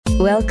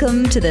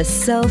Welcome to the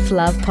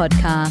Self-Love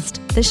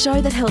Podcast, the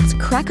show that helps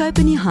crack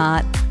open your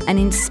heart and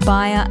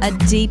inspire a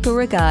deeper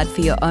regard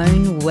for your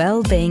own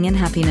well-being and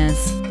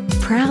happiness.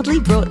 Proudly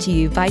brought to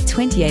you by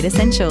 28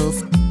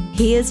 Essentials.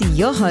 Here's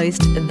your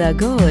host, the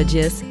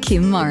gorgeous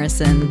Kim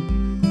Morrison.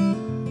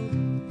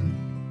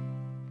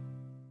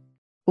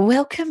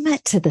 Welcome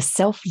to the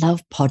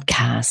Self-Love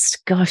Podcast.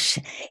 Gosh,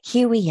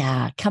 here we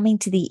are coming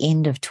to the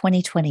end of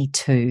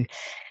 2022.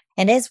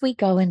 And as we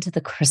go into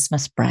the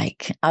Christmas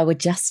break, I would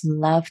just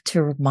love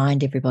to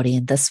remind everybody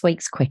in this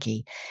week's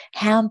Quickie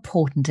how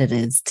important it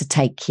is to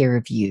take care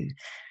of you.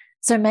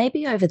 So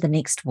maybe over the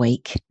next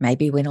week,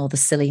 maybe when all the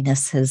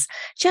silliness has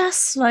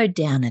just slowed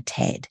down a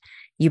tad,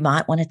 you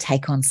might want to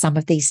take on some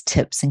of these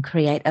tips and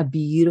create a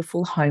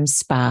beautiful home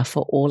spa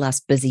for all us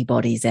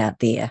busybodies out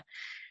there.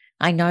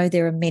 I know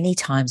there are many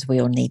times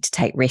we all need to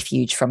take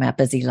refuge from our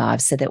busy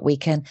lives so that we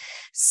can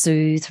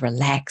soothe,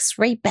 relax,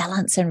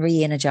 rebalance and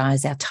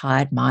re-energize our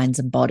tired minds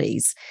and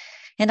bodies.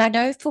 And I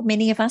know for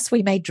many of us,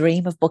 we may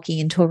dream of booking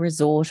into a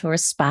resort or a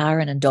spa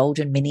and indulge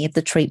in many of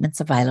the treatments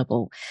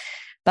available.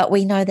 But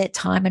we know that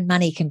time and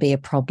money can be a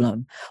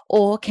problem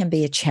or can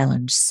be a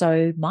challenge.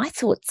 So my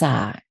thoughts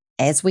are,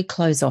 as we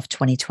close off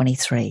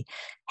 2023,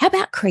 how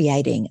about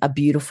creating a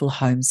beautiful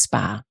home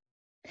spa?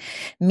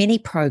 Many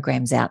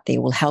programs out there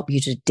will help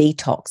you to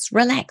detox,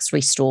 relax,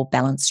 restore,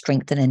 balance,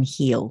 strengthen, and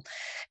heal.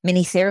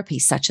 Many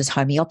therapies such as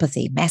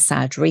homeopathy,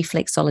 massage,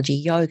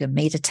 reflexology, yoga,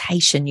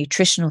 meditation,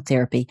 nutritional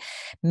therapy,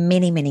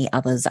 many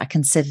others are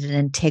considered an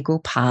integral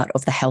part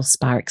of the health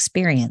spa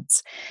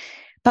experience.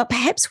 But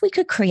perhaps we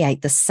could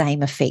create the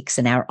same effects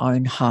in our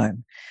own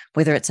home,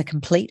 whether it's a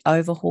complete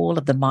overhaul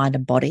of the mind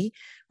and body,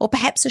 or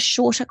perhaps a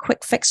shorter,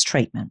 quick fix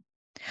treatment.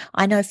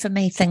 I know for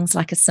me, things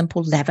like a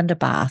simple lavender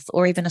bath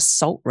or even a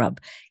salt rub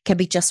can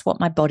be just what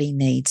my body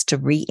needs to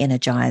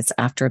re-energize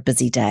after a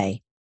busy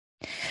day.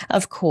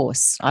 Of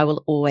course, I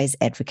will always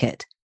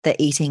advocate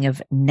the eating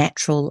of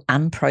natural,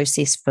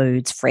 unprocessed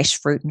foods, fresh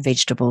fruit and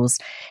vegetables.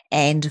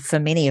 And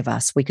for many of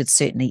us, we could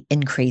certainly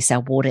increase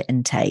our water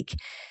intake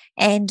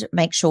and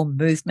make sure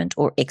movement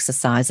or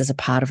exercise is a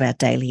part of our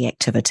daily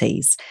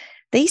activities.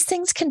 These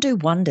things can do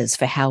wonders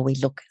for how we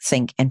look,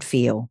 think, and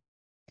feel.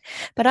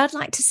 But I'd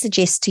like to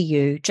suggest to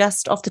you,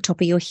 just off the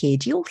top of your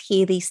head, you'll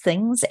hear these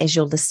things as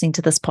you're listening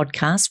to this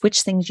podcast,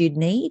 which things you'd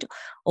need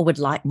or would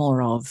like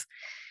more of.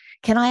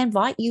 Can I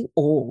invite you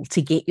all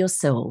to get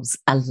yourselves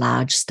a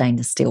large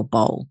stainless steel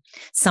bowl,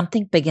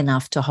 something big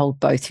enough to hold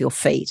both your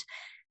feet?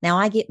 Now,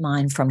 I get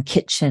mine from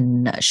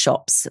kitchen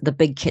shops, the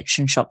big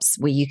kitchen shops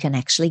where you can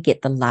actually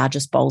get the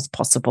largest bowls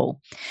possible.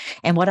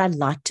 And what I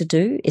like to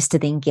do is to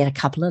then get a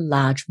couple of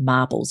large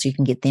marbles. You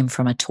can get them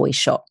from a toy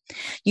shop.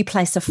 You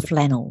place a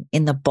flannel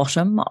in the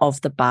bottom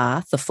of the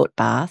bath, the foot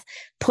bath,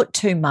 put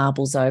 2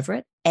 marbles over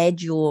it,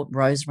 add your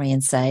rosemary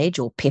and sage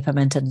or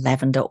peppermint and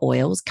lavender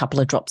oils, a couple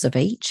of drops of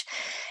each,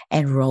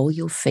 and roll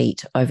your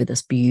feet over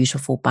this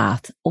beautiful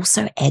bath.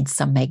 Also add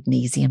some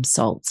magnesium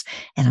salts.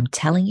 And I'm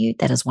telling you,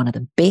 that is one of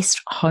the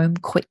best home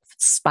quick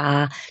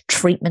spa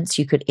treatments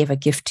you could ever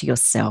gift to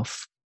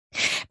yourself.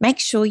 Make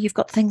sure you've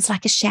got things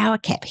like a shower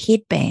cap,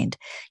 headband.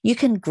 You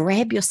can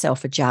grab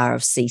yourself a jar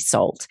of sea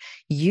salt,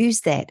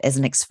 use that as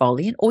an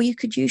exfoliant, or you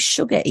could use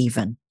sugar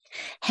even.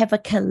 Have a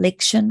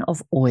collection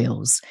of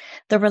oils.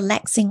 The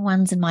relaxing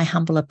ones, in my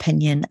humble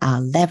opinion,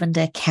 are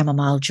lavender,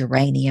 chamomile,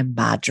 geranium,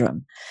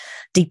 marjoram.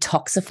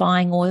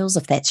 Detoxifying oils,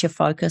 if that's your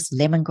focus,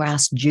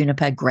 lemongrass,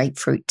 juniper,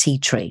 grapefruit, tea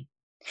tree.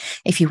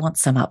 If you want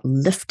some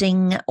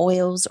uplifting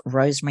oils,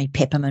 rosemary,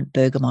 peppermint,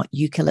 bergamot,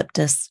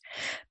 eucalyptus.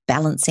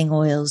 Balancing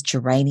oils,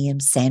 geranium,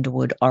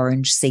 sandalwood,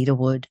 orange,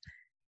 cedarwood.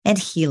 And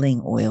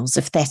healing oils,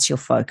 if that's your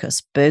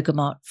focus,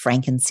 bergamot,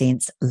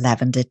 frankincense,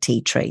 lavender,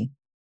 tea tree.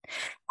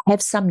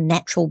 Have some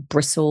natural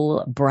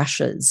bristle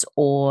brushes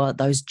or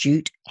those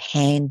jute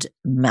hand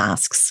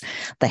masks,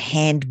 the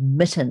hand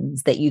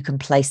mittens that you can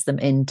place them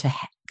in to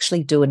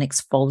actually do an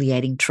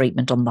exfoliating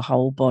treatment on the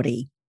whole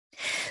body.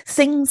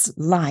 Things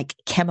like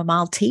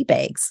chamomile tea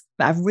bags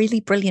are really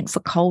brilliant for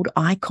cold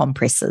eye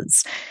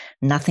compresses.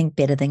 Nothing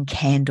better than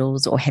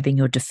candles or having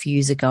your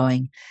diffuser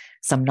going,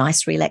 some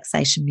nice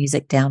relaxation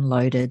music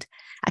downloaded,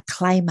 a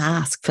clay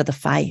mask for the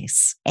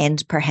face,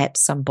 and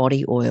perhaps some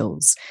body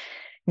oils.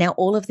 Now,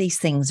 all of these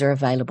things are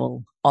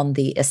available on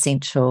the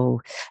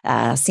essentials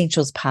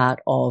part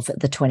of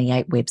the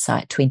 28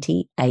 website,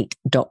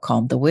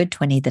 28.com, the word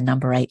 20, the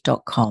number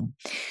 8.com.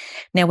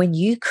 Now, when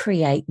you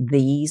create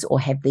these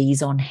or have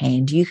these on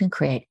hand, you can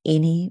create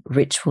any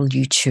ritual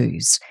you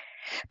choose.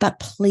 But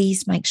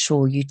please make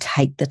sure you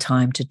take the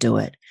time to do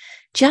it.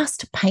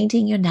 Just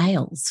painting your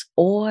nails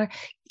or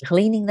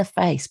cleaning the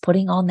face,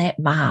 putting on that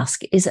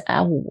mask is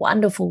a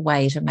wonderful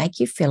way to make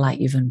you feel like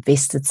you've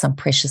invested some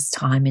precious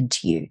time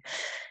into you.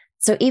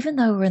 So even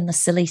though we're in the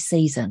silly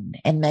season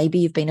and maybe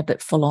you've been a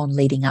bit full on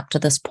leading up to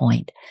this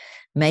point,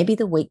 maybe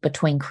the week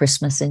between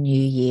Christmas and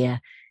New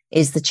Year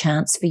is the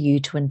chance for you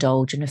to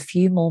indulge in a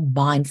few more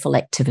mindful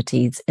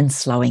activities in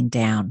slowing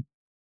down.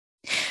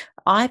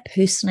 I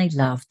personally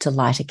love to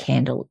light a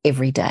candle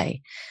every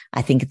day.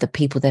 I think of the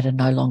people that are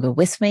no longer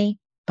with me.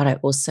 but I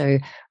also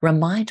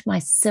remind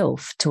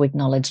myself to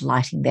acknowledge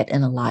lighting that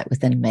inner light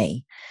within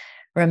me.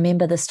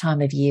 Remember, this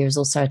time of year is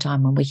also a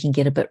time when we can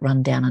get a bit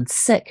run down and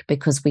sick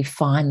because we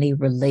finally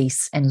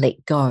release and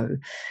let go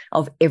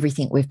of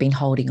everything we've been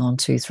holding on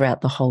to throughout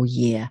the whole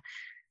year.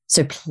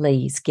 So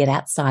please get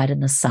outside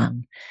in the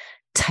sun.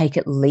 Take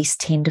at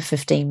least 10 to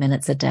 15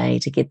 minutes a day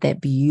to get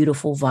that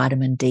beautiful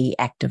vitamin D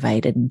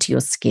activated into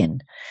your skin.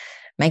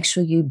 Make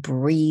sure you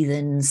breathe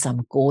in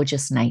some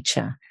gorgeous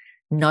nature.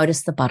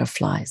 Notice the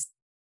butterflies.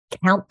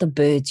 Count the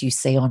birds you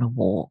see on a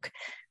walk.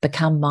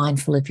 Become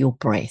mindful of your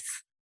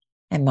breath.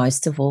 And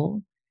most of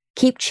all,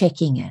 keep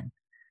checking in.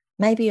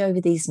 Maybe over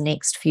these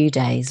next few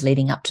days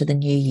leading up to the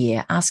new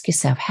year, ask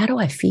yourself, how do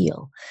I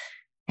feel?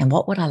 And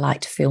what would I like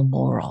to feel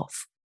more of?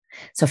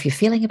 So if you're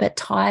feeling a bit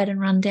tired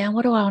and run down,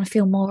 what do I want to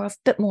feel more of? A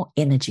bit more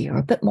energy or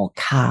a bit more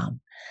calm.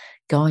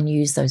 Go and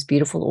use those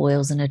beautiful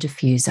oils in a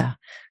diffuser.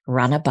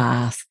 Run a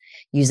bath.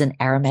 Use an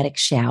aromatic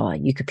shower.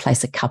 You could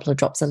place a couple of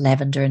drops of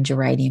lavender and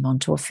geranium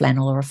onto a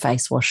flannel or a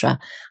face washer.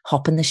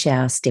 Hop in the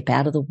shower, step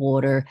out of the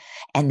water,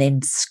 and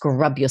then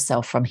scrub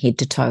yourself from head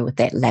to toe with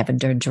that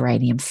lavender and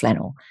geranium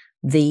flannel.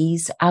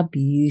 These are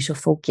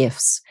beautiful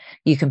gifts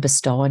you can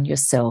bestow on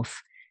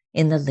yourself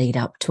in the lead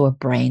up to a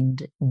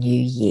brand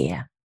new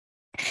year.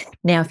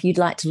 Now, if you'd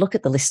like to look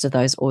at the list of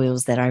those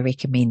oils that I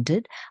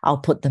recommended, I'll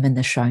put them in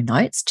the show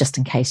notes just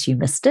in case you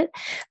missed it.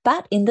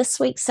 But in this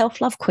week's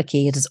Self-Love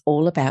Quickie, it is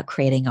all about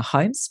creating a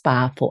home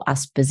spa for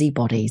us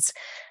busybodies.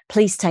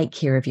 Please take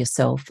care of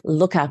yourself,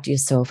 look after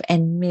yourself,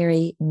 and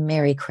Merry,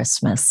 Merry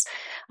Christmas.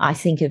 I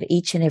think of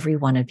each and every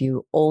one of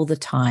you all the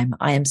time.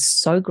 I am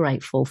so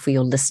grateful for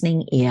your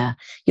listening ear,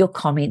 your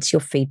comments,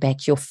 your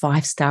feedback, your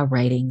 5-star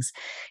ratings.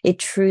 It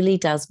truly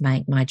does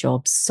make my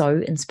job so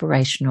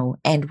inspirational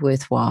and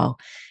worthwhile.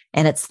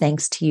 And it's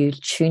thanks to you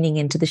tuning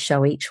into the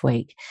show each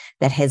week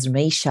that has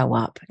me show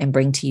up and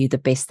bring to you the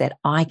best that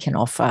I can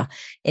offer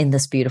in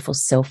this beautiful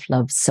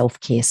self-love,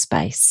 self-care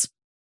space.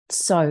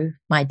 So,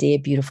 my dear,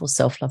 beautiful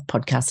Self-Love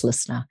Podcast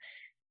listener,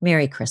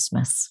 Merry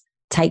Christmas.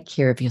 Take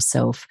care of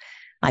yourself.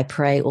 I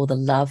pray all the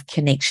love,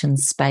 connection,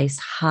 space,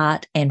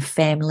 heart, and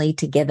family,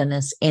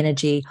 togetherness,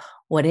 energy,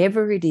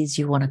 whatever it is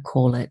you want to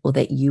call it, or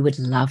that you would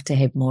love to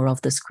have more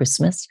of this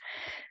Christmas.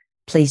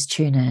 Please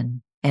tune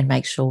in and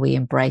make sure we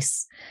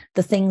embrace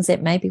the things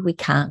that maybe we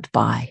can't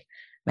buy,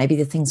 maybe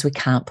the things we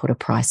can't put a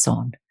price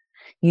on.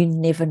 You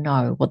never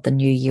know what the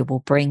new year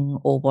will bring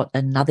or what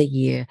another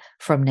year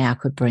from now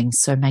could bring.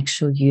 So make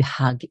sure you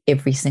hug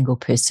every single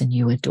person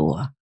you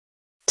adore.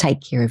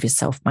 Take care of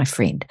yourself, my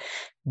friend.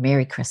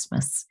 Merry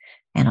Christmas.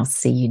 And I'll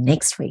see you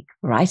next week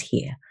right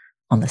here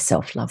on the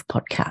Self-Love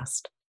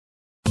Podcast.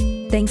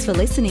 Thanks for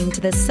listening to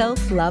the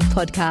Self-Love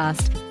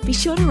Podcast. Be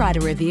sure to write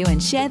a review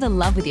and share the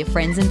love with your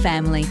friends and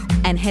family.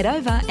 And head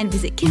over and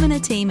visit Kim and her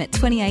team at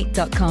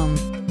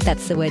 28.com.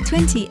 That's the word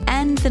 20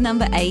 and the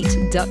number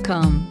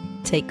 8.com.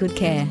 Take good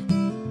care.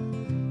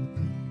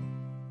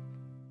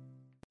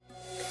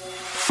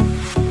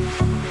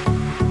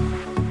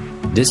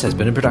 This has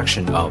been a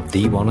production of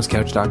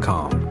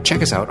TheWellnessCouch.com.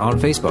 Check us out on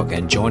Facebook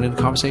and join in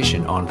the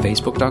conversation on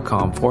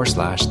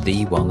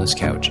Facebook.com/The Wellness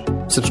Couch.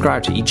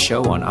 Subscribe to each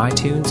show on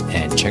iTunes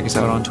and check us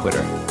out on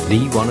Twitter.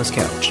 The Wellness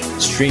Couch,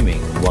 streaming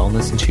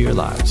wellness into your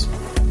lives.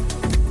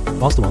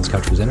 Whilst the Wellness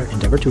Couch presenter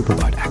endeavor to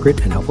provide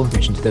accurate and helpful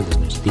information to their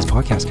listeners, these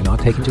podcasts cannot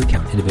take into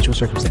account individual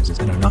circumstances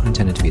and are not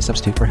intended to be a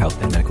substitute for health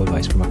and medical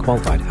advice from a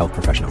qualified health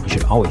professional. You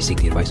should always seek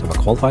the advice of a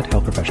qualified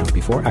health professional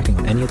before acting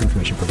on any of the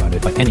information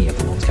provided by any of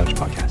the Wellness Couch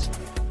podcasts.